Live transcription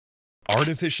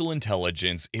Artificial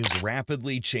intelligence is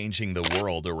rapidly changing the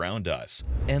world around us,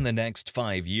 and the next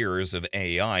 5 years of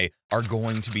AI are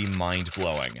going to be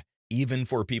mind-blowing, even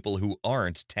for people who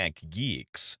aren't tech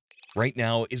geeks. Right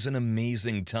now is an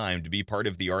amazing time to be part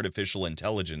of the artificial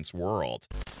intelligence world.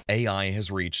 AI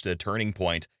has reached a turning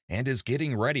point and is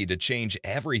getting ready to change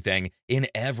everything in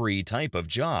every type of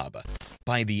job.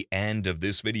 By the end of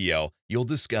this video, you'll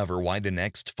discover why the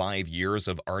next 5 years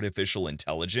of artificial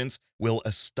intelligence will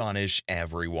astonish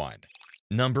everyone.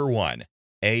 Number 1.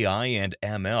 AI and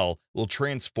ML will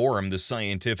transform the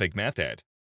scientific method.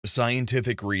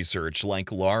 Scientific research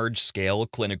like large-scale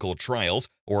clinical trials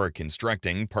or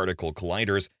constructing particle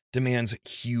colliders demands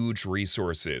huge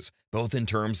resources, both in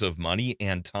terms of money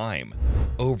and time.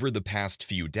 Over the past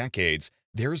few decades,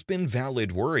 there's been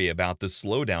valid worry about the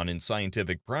slowdown in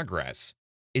scientific progress.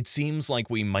 It seems like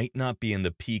we might not be in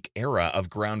the peak era of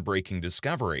groundbreaking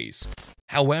discoveries.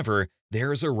 However,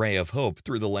 there's a ray of hope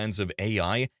through the lens of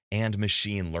AI and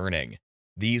machine learning.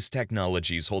 These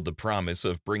technologies hold the promise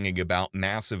of bringing about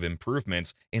massive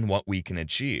improvements in what we can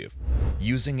achieve.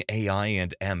 Using AI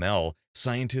and ML,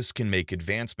 scientists can make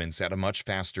advancements at a much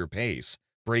faster pace,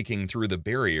 breaking through the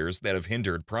barriers that have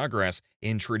hindered progress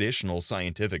in traditional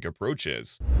scientific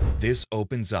approaches. This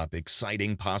opens up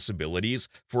exciting possibilities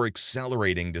for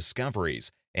accelerating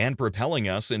discoveries and propelling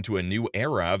us into a new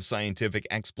era of scientific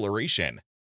exploration.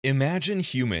 Imagine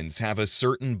humans have a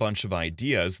certain bunch of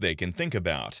ideas they can think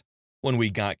about. When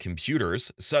we got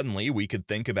computers, suddenly we could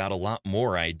think about a lot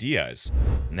more ideas.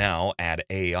 Now add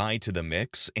AI to the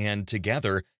mix, and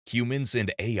together, humans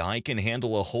and AI can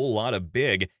handle a whole lot of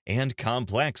big and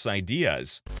complex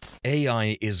ideas.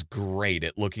 AI is great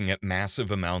at looking at massive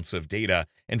amounts of data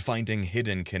and finding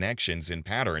hidden connections and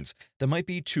patterns that might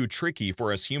be too tricky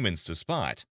for us humans to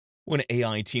spot. When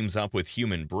AI teams up with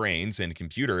human brains and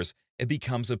computers, it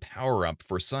becomes a power-up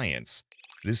for science.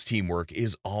 This teamwork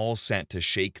is all set to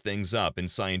shake things up in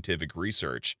scientific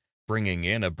research, bringing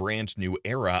in a brand new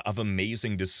era of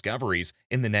amazing discoveries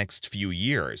in the next few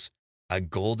years. A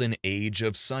golden age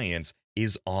of science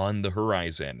is on the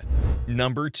horizon.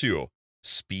 Number 2.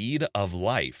 Speed of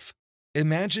life.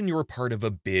 Imagine you're part of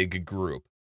a big group,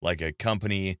 like a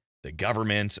company, the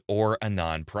government, or a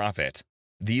nonprofit.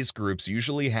 These groups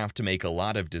usually have to make a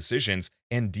lot of decisions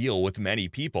and deal with many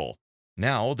people.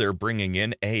 Now they're bringing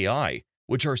in AI,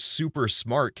 which are super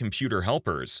smart computer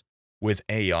helpers. With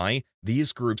AI,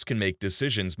 these groups can make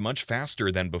decisions much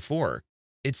faster than before.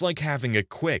 It's like having a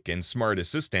quick and smart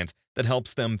assistant that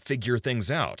helps them figure things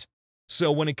out.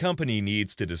 So when a company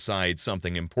needs to decide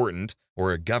something important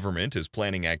or a government is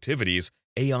planning activities,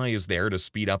 AI is there to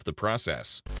speed up the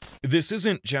process. This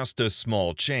isn't just a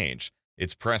small change,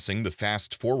 it's pressing the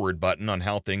fast forward button on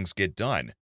how things get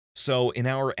done. So in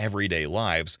our everyday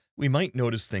lives, we might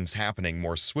notice things happening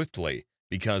more swiftly,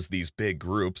 because these big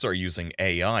groups are using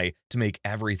AI to make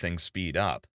everything speed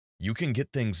up. You can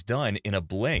get things done in a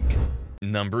blink.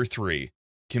 Number 3.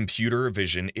 Computer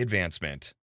vision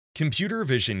advancement. Computer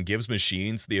vision gives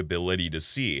machines the ability to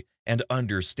see and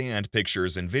understand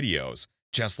pictures and videos,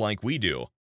 just like we do.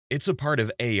 It's a part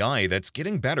of AI that's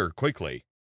getting better quickly.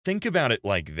 Think about it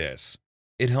like this.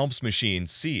 It helps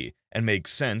machines see and make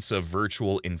sense of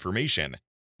virtual information.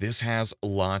 This has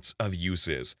lots of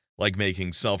uses, like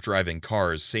making self-driving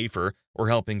cars safer or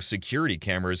helping security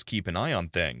cameras keep an eye on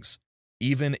things.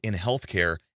 Even in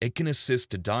healthcare, it can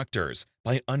assist doctors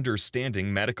by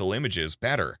understanding medical images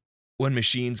better. When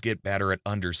machines get better at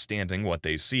understanding what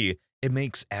they see, it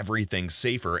makes everything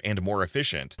safer and more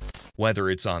efficient. Whether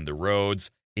it's on the roads,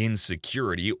 in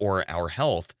security, or our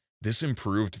health, this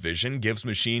improved vision gives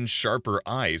machines sharper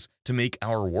eyes to make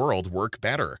our world work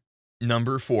better.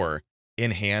 Number 4.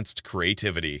 Enhanced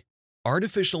creativity.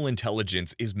 Artificial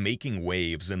intelligence is making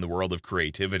waves in the world of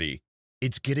creativity.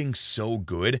 It's getting so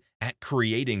good at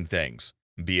creating things,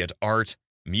 be it art,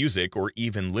 music, or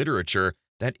even literature,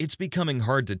 that it's becoming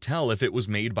hard to tell if it was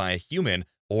made by a human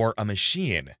or a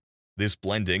machine. This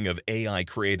blending of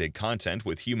AI-created content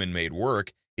with human-made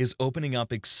work is opening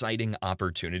up exciting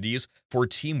opportunities for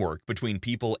teamwork between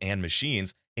people and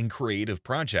machines in creative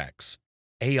projects.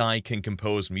 AI can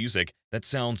compose music that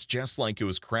sounds just like it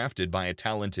was crafted by a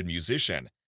talented musician,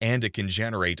 and it can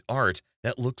generate art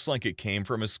that looks like it came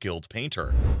from a skilled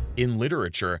painter. In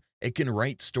literature, it can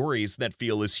write stories that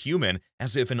feel as human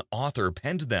as if an author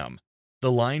penned them.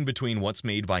 The line between what's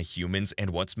made by humans and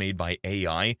what's made by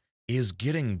AI is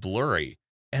getting blurry,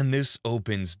 and this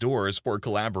opens doors for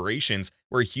collaborations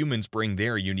where humans bring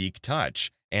their unique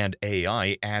touch, and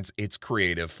AI adds its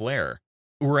creative flair.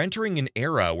 We're entering an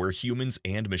era where humans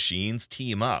and machines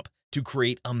team up to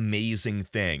create amazing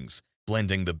things,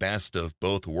 blending the best of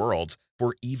both worlds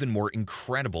for even more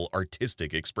incredible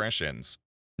artistic expressions.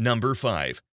 Number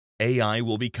 5. AI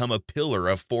will become a pillar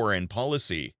of foreign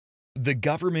policy. The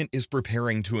government is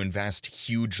preparing to invest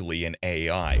hugely in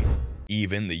AI.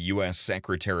 Even the U.S.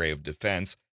 Secretary of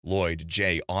Defense, Lloyd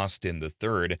J. Austin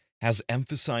III, has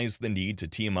emphasized the need to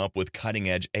team up with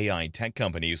cutting-edge AI tech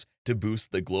companies to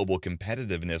boost the global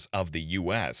competitiveness of the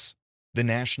U.S. The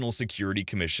National Security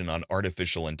Commission on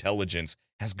Artificial Intelligence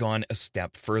has gone a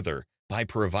step further by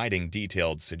providing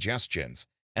detailed suggestions,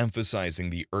 emphasizing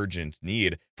the urgent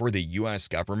need for the U.S.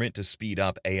 government to speed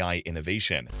up AI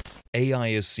innovation. AI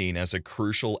is seen as a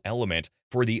crucial element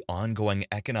for the ongoing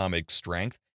economic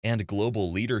strength and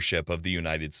global leadership of the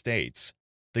United States.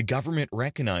 The government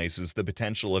recognizes the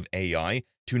potential of AI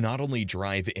to not only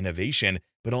drive innovation,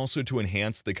 but also to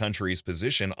enhance the country's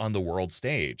position on the world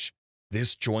stage.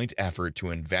 This joint effort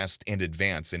to invest and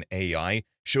advance in AI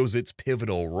shows its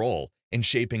pivotal role in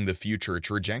shaping the future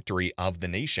trajectory of the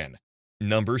nation.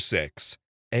 Number 6.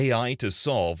 AI to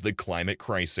solve the climate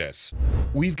crisis.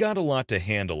 We've got a lot to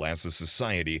handle as a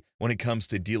society when it comes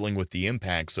to dealing with the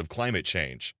impacts of climate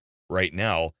change. Right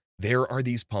now, there are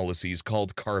these policies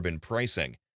called carbon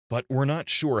pricing, but we're not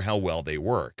sure how well they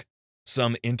work.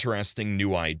 Some interesting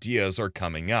new ideas are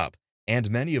coming up, and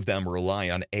many of them rely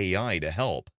on AI to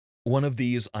help. One of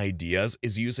these ideas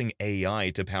is using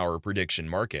AI to power prediction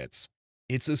markets.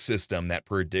 It's a system that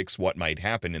predicts what might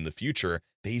happen in the future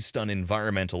based on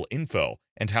environmental info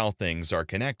and how things are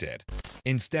connected.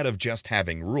 Instead of just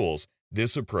having rules,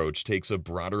 this approach takes a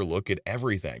broader look at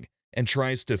everything and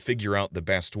tries to figure out the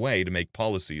best way to make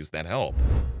policies that help.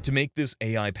 To make this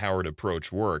AI-powered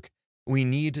approach work, we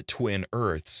need twin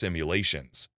Earth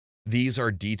simulations. These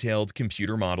are detailed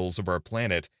computer models of our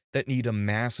planet that need a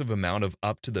massive amount of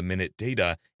up-to-the-minute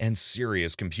data and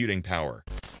serious computing power.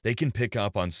 They can pick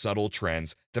up on subtle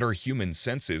trends that our human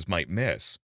senses might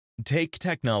miss. Take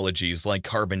technologies like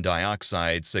carbon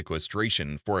dioxide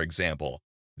sequestration, for example.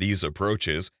 These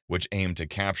approaches, which aim to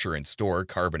capture and store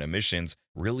carbon emissions,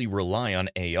 really rely on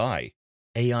AI.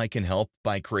 AI can help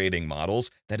by creating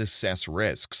models that assess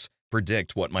risks,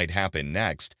 predict what might happen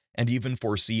next, and even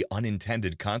foresee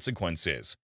unintended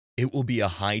consequences. It will be a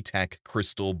high-tech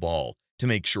crystal ball to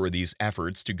make sure these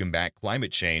efforts to combat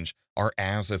climate change are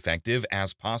as effective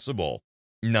as possible.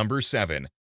 Number 7.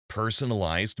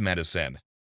 Personalized medicine.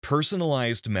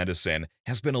 Personalized medicine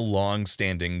has been a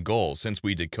long-standing goal since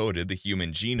we decoded the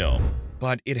human genome,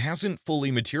 but it hasn't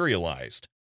fully materialized.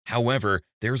 However,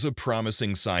 there's a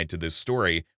promising side to this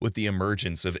story with the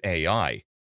emergence of AI.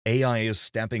 AI is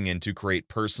stepping in to create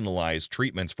personalized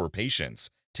treatments for patients,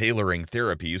 tailoring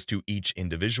therapies to each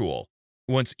individual.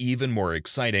 What's even more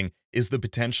exciting is the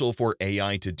potential for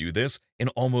AI to do this in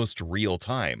almost real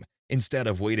time, instead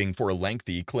of waiting for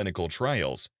lengthy clinical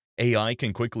trials. AI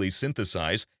can quickly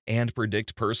synthesize and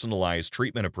predict personalized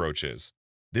treatment approaches.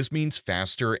 This means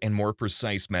faster and more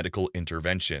precise medical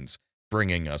interventions,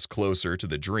 bringing us closer to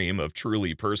the dream of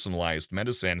truly personalized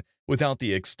medicine without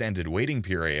the extended waiting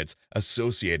periods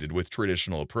associated with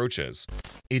traditional approaches.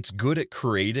 It's good at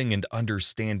creating and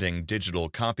understanding digital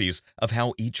copies of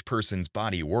how each person's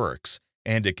body works,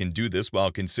 and it can do this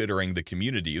while considering the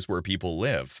communities where people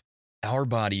live. Our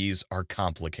bodies are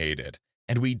complicated,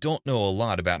 and we don't know a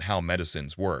lot about how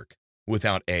medicines work.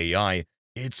 Without AI,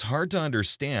 it's hard to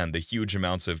understand the huge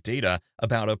amounts of data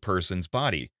about a person's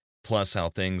body, plus how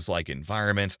things like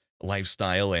environment,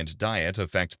 lifestyle, and diet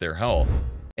affect their health.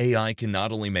 AI can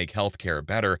not only make healthcare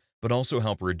better, but also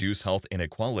help reduce health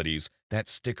inequalities that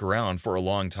stick around for a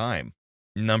long time.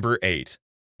 Number 8.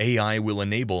 AI will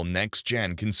enable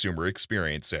next-gen consumer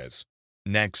experiences.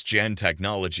 Next-gen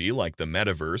technology like the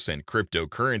metaverse and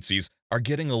cryptocurrencies are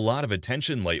getting a lot of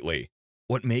attention lately.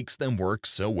 What makes them work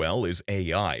so well is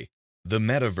AI. The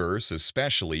metaverse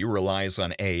especially relies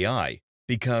on AI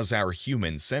because our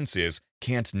human senses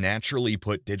can't naturally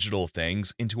put digital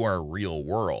things into our real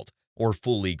world or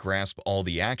fully grasp all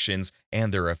the actions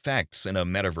and their effects in a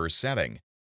metaverse setting.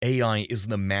 AI is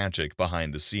the magic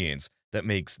behind the scenes that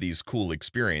makes these cool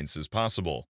experiences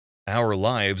possible. Our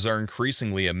lives are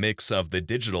increasingly a mix of the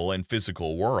digital and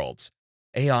physical worlds.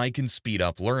 AI can speed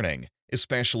up learning,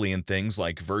 especially in things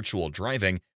like virtual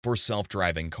driving for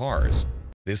self-driving cars.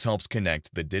 This helps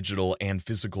connect the digital and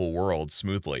physical worlds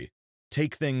smoothly.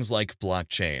 Take things like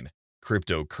blockchain,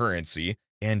 cryptocurrency,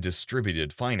 and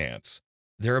distributed finance.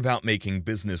 They're about making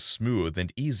business smooth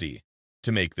and easy.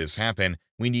 To make this happen,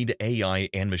 we need AI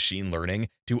and machine learning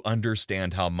to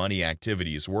understand how money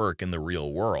activities work in the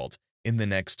real world. In the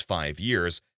next 5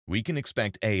 years, we can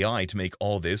expect AI to make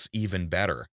all this even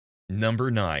better. Number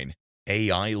 9.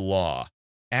 AI law.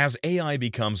 As AI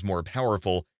becomes more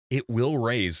powerful, it will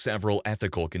raise several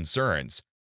ethical concerns.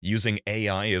 Using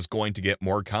AI is going to get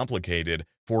more complicated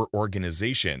for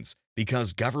organizations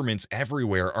because governments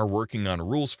everywhere are working on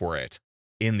rules for it.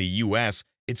 In the US,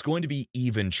 it's going to be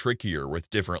even trickier with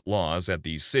different laws at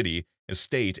the city,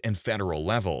 state, and federal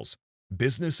levels.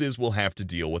 Businesses will have to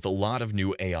deal with a lot of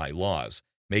new AI laws,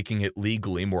 making it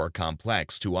legally more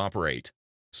complex to operate.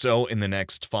 So, in the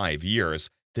next 5 years,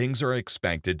 things are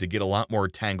expected to get a lot more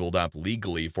tangled up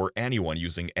legally for anyone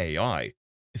using AI.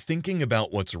 Thinking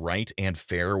about what's right and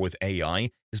fair with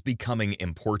AI is becoming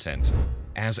important.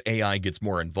 As AI gets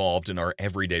more involved in our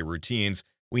everyday routines,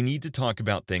 we need to talk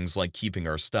about things like keeping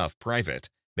our stuff private,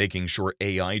 making sure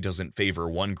AI doesn't favor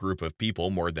one group of people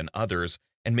more than others,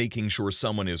 and making sure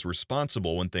someone is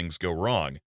responsible when things go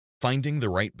wrong. Finding the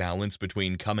right balance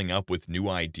between coming up with new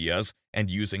ideas and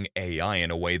using AI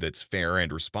in a way that's fair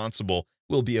and responsible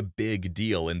will be a big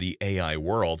deal in the AI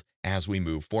world as we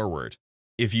move forward.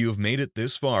 If you've made it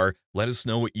this far, let us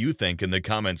know what you think in the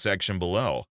comment section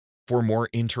below. For more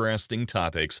interesting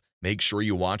topics, make sure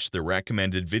you watch the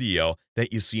recommended video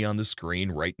that you see on the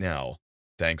screen right now.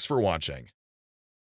 Thanks for watching.